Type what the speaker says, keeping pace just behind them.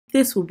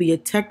This will be a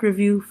tech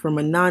review from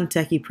a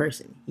non-techie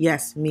person.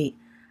 Yes, me.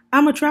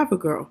 I'm a travel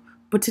girl,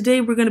 but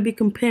today we're going to be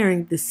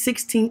comparing the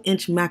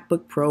 16-inch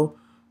MacBook Pro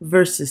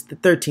versus the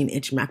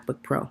 13-inch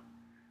MacBook Pro.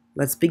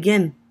 Let's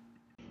begin.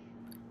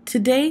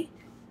 Today,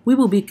 we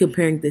will be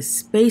comparing the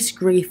space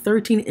gray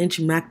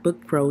 13-inch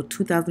MacBook Pro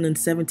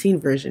 2017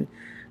 version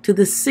to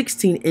the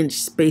 16-inch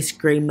space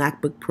gray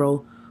MacBook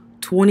Pro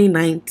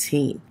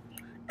 2019.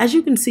 As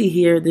you can see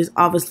here, there's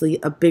obviously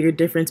a bigger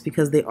difference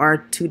because they are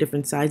two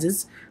different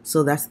sizes.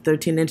 So that's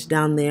 13-inch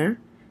down there.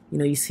 You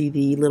know, you see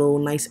the little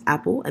nice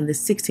apple, and the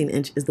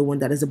 16-inch is the one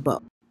that is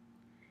above.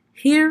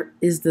 Here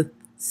is the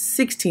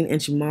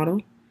 16-inch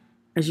model.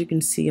 As you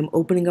can see, I'm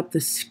opening up the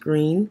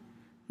screen.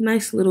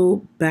 Nice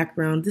little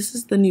background. This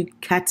is the new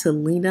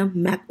Catalina,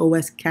 Mac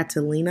OS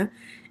Catalina.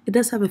 It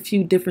does have a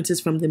few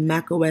differences from the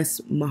Mac OS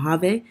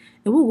Mojave,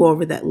 and we'll go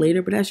over that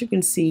later. But as you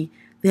can see,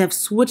 they have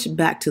switched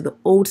back to the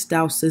old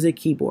style scissor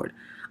keyboard.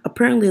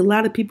 Apparently, a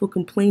lot of people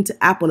complained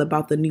to Apple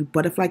about the new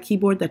butterfly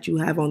keyboard that you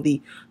have on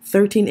the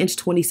 13-inch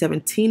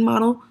 2017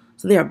 model,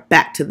 so they are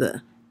back to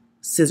the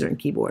scissoring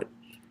keyboard.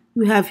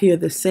 You have here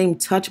the same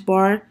touch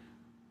bar.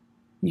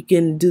 You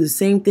can do the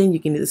same thing. You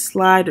can either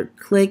slide or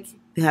click.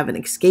 They have an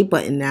escape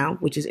button now,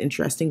 which is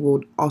interesting.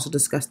 We'll also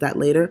discuss that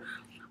later.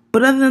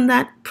 But other than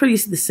that, pretty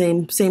the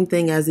same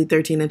thing as the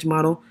 13-inch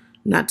model.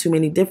 Not too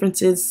many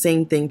differences.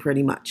 Same thing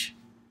pretty much.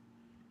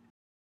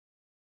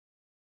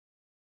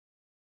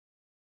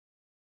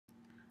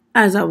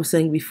 As I was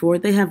saying before,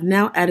 they have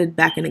now added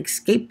back an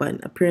escape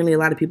button. Apparently, a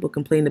lot of people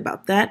complained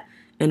about that.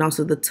 And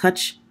also the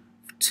touch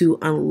to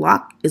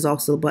unlock is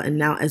also a button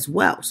now as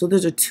well. So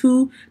those are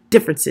two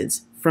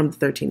differences from the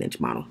 13-inch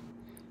model.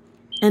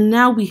 And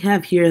now we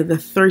have here the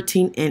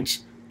 13-inch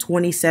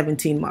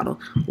 2017 model.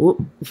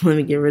 Whoop, let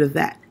me get rid of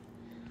that.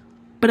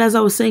 But as I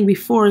was saying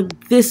before,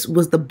 this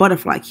was the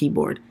butterfly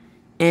keyboard.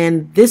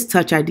 And this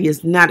Touch ID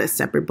is not a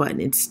separate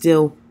button. It's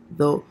still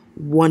the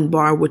one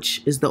bar,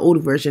 which is the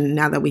old version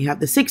now that we have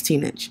the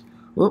 16-inch.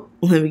 Well,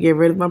 let me get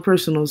rid of my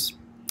personals.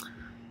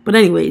 But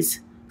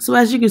anyways, so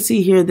as you can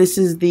see here, this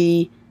is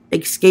the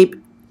escape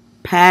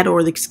pad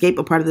or the escape,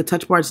 a part of the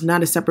touch bar. It's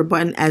not a separate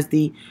button as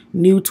the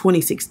new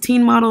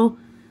 2016 model.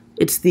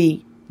 It's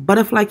the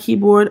butterfly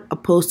keyboard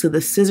opposed to the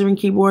scissoring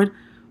keyboard.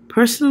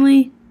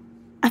 Personally,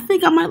 I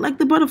think I might like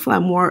the butterfly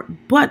more,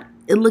 but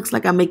it looks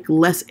like I make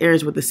less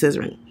errors with the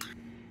scissoring.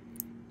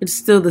 It's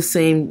still the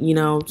same,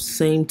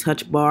 same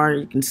touch bar.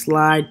 You can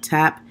slide,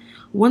 tap.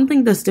 One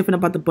thing that's different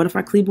about the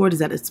butterfly keyboard is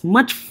that it's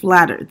much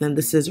flatter than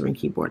the scissoring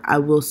keyboard. I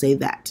will say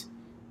that.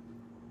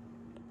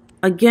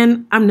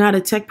 Again, I'm not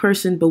a tech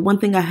person, but one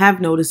thing I have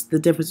noticed the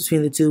difference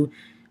between the two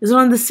is that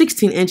on the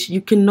 16-inch,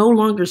 you can no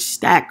longer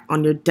stack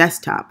on your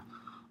desktop.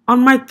 On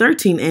my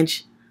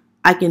 13-inch,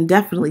 I can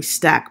definitely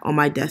stack on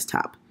my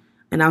desktop.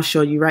 And I'll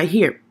show you right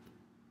here.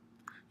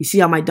 You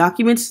see all my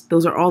documents?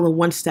 Those are all in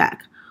one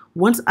stack.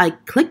 Once I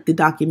click the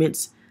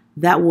documents,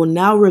 that will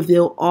now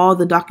reveal all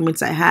the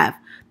documents I have.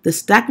 The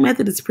stack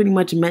method is pretty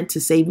much meant to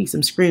save me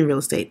some screen real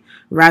estate.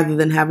 Rather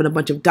than having a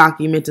bunch of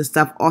documents and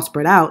stuff all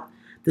spread out,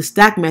 the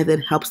stack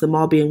method helps them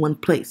all be in one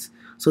place.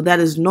 So that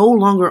is no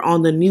longer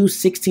on the new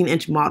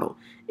 16-inch model.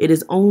 It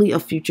is only a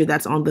feature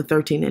that's on the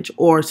 13-inch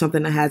or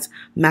something that has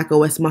Mac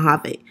OS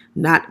Mojave,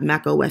 not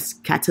Mac OS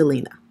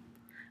Catalina.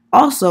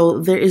 Also,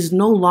 there is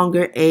no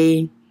longer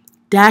a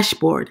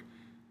dashboard.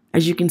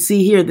 As you can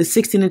see here, the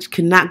 16-inch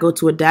cannot go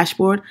to a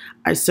dashboard.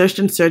 I searched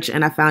and searched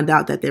and I found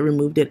out that they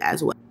removed it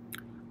as well.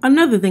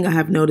 Another thing I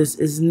have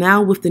noticed is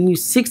now with the new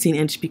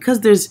 16-inch,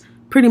 because there's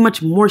pretty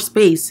much more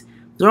space,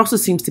 there also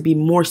seems to be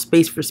more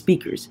space for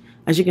speakers.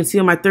 As you can see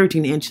on my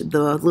 13-inch,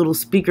 the little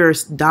speaker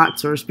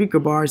dots or speaker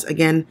bars,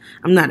 again,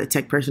 I'm not a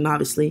tech person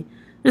obviously,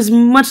 there's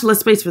much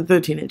less space for the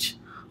 13-inch.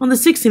 On the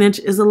 16-inch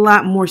is a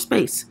lot more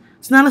space.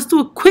 So now let's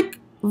do a quick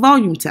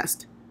volume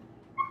test.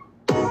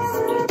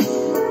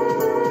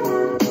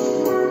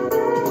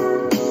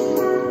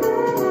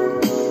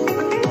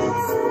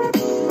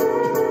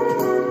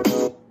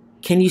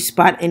 Can you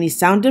spot any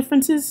sound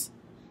differences?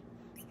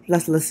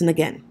 Let's listen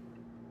again.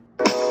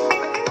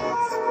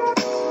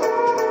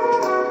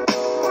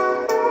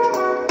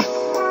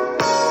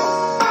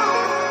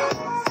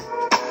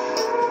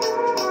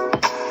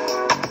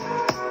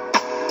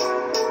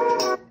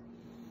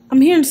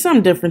 I'm hearing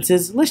some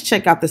differences. Let's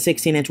check out the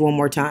 16-inch one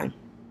more time.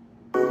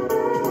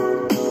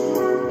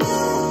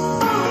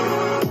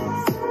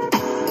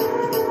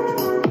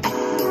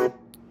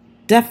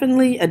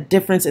 Definitely a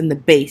difference in the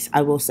bass,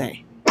 I will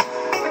say.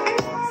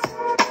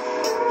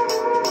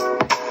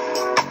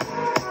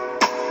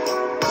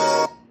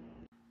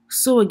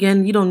 So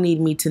again, you don't need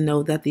me to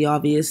know that the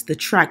obvious, the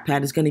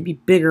trackpad is going to be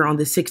bigger on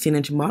the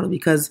 16-inch model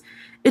because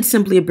it's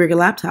simply a bigger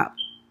laptop.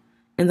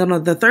 And then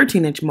on the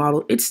 13-inch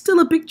model, it's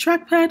still a big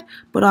trackpad,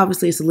 but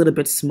obviously it's a little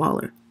bit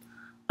smaller.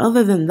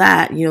 Other than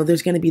that,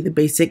 there's going to be the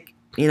basic,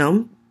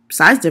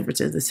 size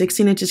differences. The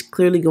 16-inch is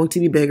clearly going to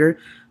be bigger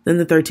than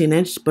the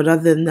 13-inch, but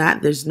other than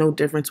that, there's no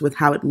difference with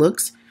how it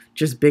looks,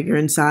 just bigger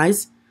in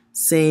size.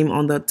 Same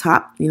on the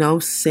top,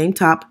 same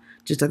top,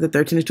 just that the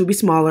 13-inch will be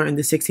smaller and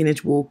the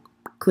 16-inch will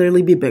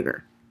clearly be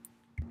bigger.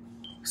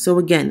 So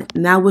again,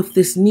 now with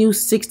this new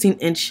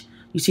 16-inch,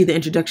 you see the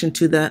introduction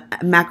to the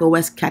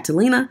macOS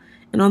Catalina,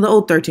 and on the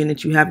old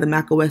 13-inch, you have the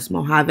macOS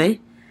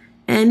Mojave.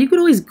 And you can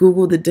always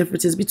Google the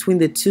differences between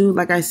the two.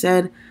 Like I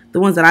said, the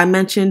ones that I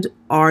mentioned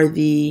are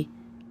the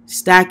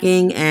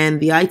stacking and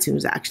the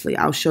iTunes, actually.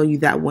 I'll show you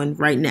that one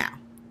right now.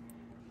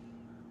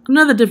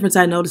 Another difference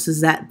I noticed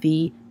is that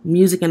the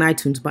music and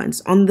iTunes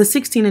buttons. On the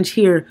 16-inch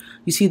here,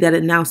 you see that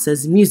it now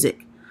says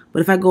music.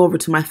 But if I go over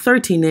to my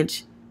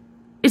 13-inch,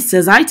 it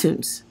says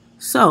iTunes.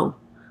 So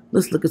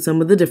let's look at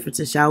some of the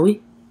differences, shall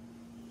we?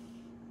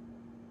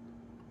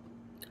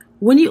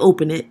 When you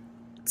open it,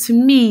 to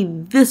me,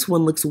 this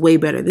one looks way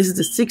better. This is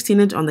the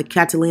 16-inch on the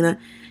Catalina.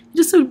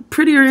 Just a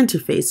prettier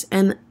interface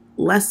and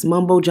less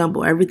mumbo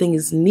jumbo. Everything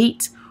is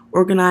neat,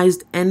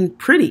 organized, and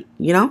pretty,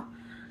 you know?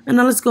 And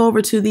now let's go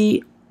over to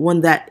the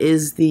one that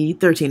is the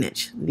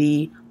 13-inch,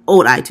 the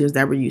old iTunes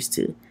that we're used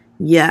to.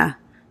 Yeah,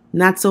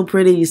 not so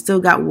pretty. You still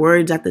got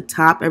words at the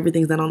top.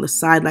 Everything's not on the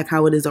side like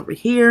how it is over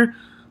here.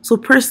 So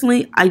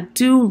personally, I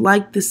do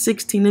like the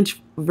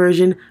 16-inch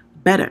version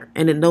better.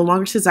 And it no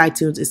longer says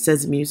iTunes, it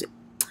says music.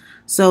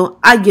 So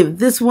I give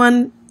this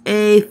one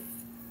a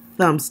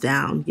thumbs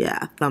down.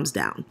 Yeah, thumbs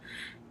down.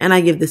 And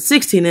I give the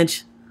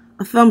 16-inch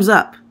a thumbs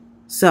up.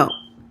 So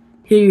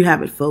here you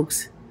have it,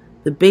 folks.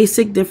 The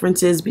basic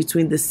differences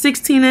between the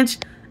 16-inch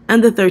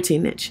and the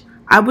 13-inch.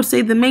 I would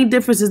say the main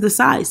difference is the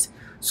size.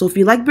 So if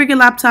you like bigger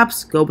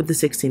laptops, go with the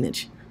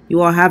 16-inch.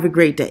 You all have a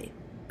great day.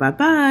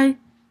 Bye-bye.